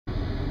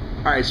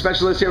All right,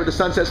 specialist here with the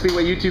Sunset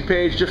Speedway YouTube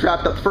page. Just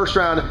wrapped up the first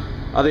round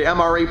of the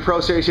MRE Pro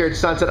Series here at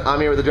Sunset.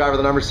 I'm here with the driver of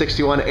the number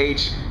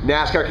 61H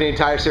NASCAR Canadian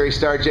Tire Series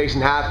star, Jason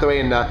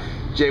Hathaway. And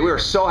Jay, we are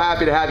so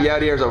happy to have you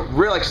out here. It's a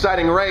real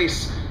exciting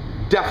race.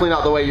 Definitely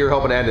not the way you were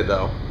hoping to end it,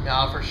 though.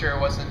 No, for sure. It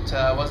wasn't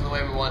the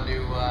way we wanted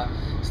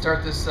to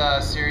start this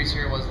series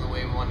here. It wasn't the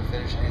way we wanted to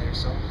finish it either.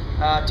 So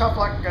tough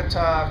luck.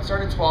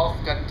 Started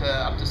 12th, got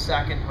up to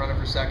second, running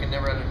for second.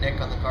 Never had a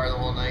nick on the car the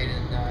whole night,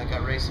 and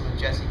got racing with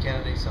Jesse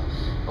Kennedy. So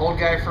old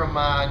guy from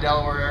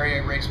Delaware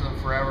area. I raced with him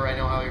forever. I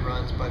know how he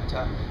runs, but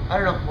I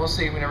don't know. We'll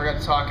see. We never got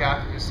to talk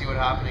after to see what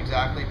happened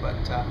exactly.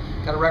 But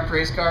got a wrecked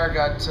race car.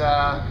 Got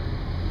a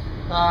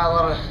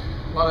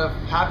lot of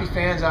happy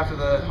fans after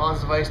the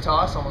Hans device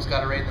toss. Almost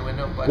got it right in the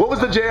window. But what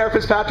was the J.R.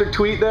 Fitzpatrick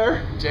tweet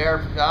there?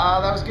 J.R.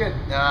 That was good.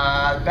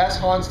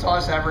 Best Hans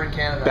toss ever in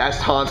Canada.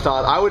 Best Hans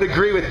toss. I would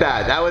agree with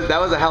that. That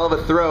was a hell of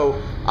a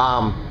throw.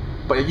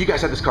 But you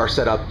guys had this car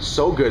set up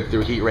so good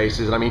through heat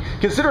races, and I mean,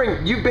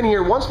 considering you've been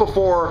here once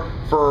before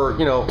for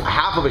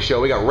half of a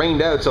show, we got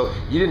rained out, so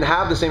you didn't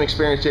have the same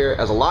experience here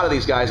as a lot of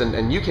these guys,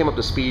 and you came up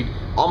to speed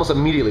almost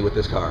immediately with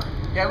this car.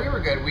 Yeah, we were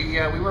good. We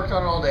worked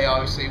on it all day.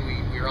 Obviously, we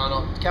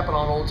kept it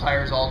on old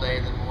tires all day,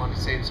 and then we wanted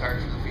to save the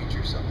tires for the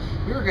feature. So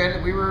we were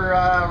good. We were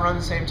running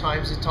the same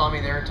times as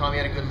Tommy there. Tommy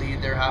had a good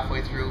lead there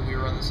halfway through. We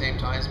were running the same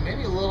times,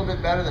 maybe a little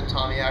bit better than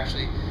Tommy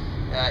actually,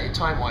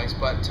 time-wise,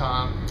 but.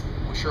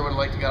 We sure would have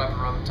liked to get up and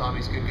run with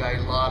Tommy's a good guy.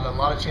 A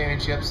lot of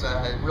championships.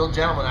 Real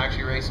gentleman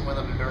actually racing with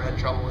him. I've never had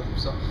trouble with him.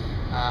 So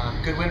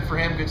good win for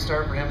him. Good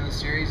start for him in the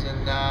series.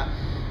 And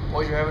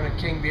boys are having a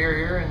king beer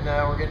here, and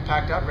we're getting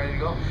packed up, ready to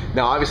go.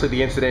 Now, obviously,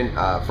 the incident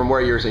from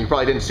where you're saying, you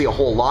probably didn't see a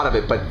whole lot of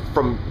it. But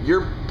from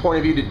your point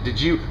of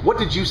view, what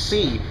did you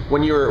see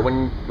when you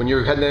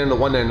were heading into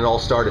one and it all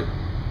started?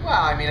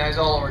 Well, I mean, I was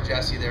all over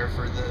Jesse there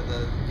for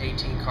the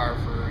 18 car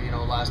for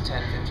last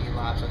 10, 15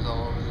 laps. I was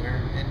all over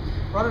there and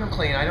running him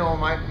clean. I know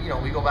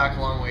we go back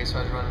a long way, so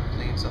I was running him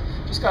clean. So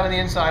just got on the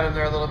inside of him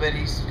there a little bit.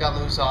 He got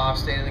loose off,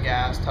 stayed in the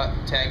gas,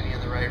 tagged me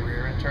in the right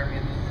rear, and turned me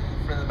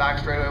in the back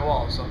straightaway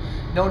wall. So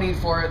no need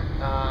for it.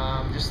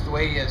 Just the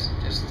way he is.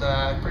 Just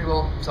pretty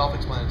well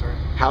self-explanatory.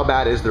 How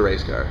bad is the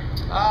race car?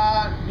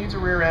 Needs a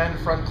rear end,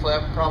 front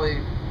clip, probably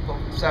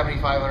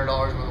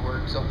 $7,500 worth of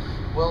work. So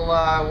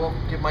we'll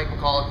give Mike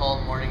McCall a call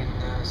in the morning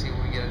and see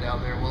when we get it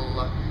down there.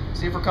 We'll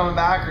see if we're coming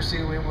back, or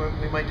see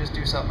we might just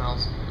do something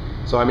else.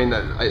 So I mean,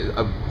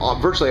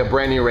 virtually a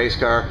brand new race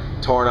car,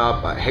 torn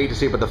up. I hate to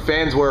see it, but the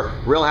fans were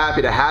real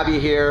happy to have you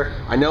here.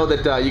 I know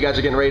that you guys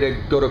are getting ready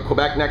to go to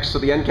Quebec next to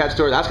the NCAT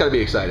Tour. That's got to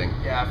be exciting.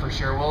 Yeah, for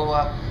sure.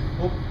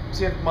 We'll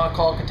see if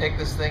McCall can take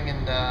this thing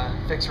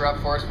and fix her up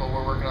for us while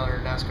we're working on our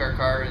NASCAR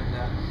car, and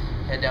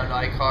head down to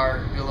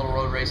iCar, do a little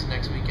road racing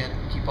next weekend.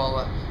 Keep all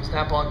the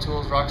Snap-on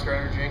tools, Rockstar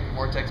Energy Drink,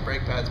 Vortex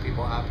brake pads,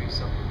 people happy.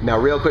 So now,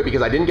 real quick,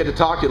 because I didn't get to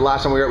talk to you the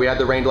last time we had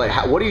the rain delay.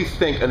 What do you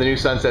think of the new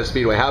Sunset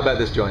Speedway? How about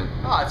this joint?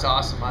 Oh, it's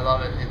awesome. I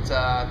love it. It's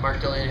Mark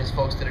Dillon and his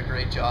folks did a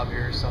great job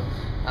here. So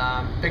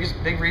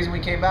big reason we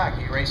came back.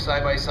 You race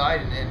side by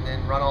side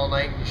and run all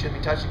night, and you shouldn't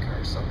be touching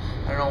cars. So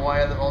I don't know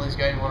why all these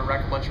guys want to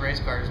wreck a bunch of race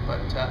cars, but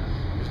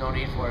there's no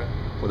need for it.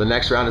 Well, the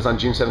next round is on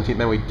June 17th,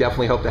 man. We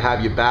definitely hope to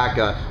have you back.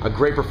 A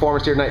great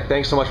performance here tonight.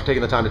 Thanks so much for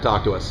taking the time to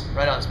talk to us.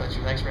 Right on,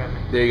 Spencer. Thanks for having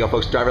me. There you go,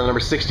 folks. Driver number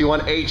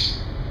 61H,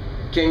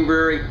 King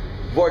Brewery,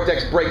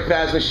 Vortex brake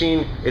pads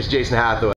machine. It's Jason Hathaway.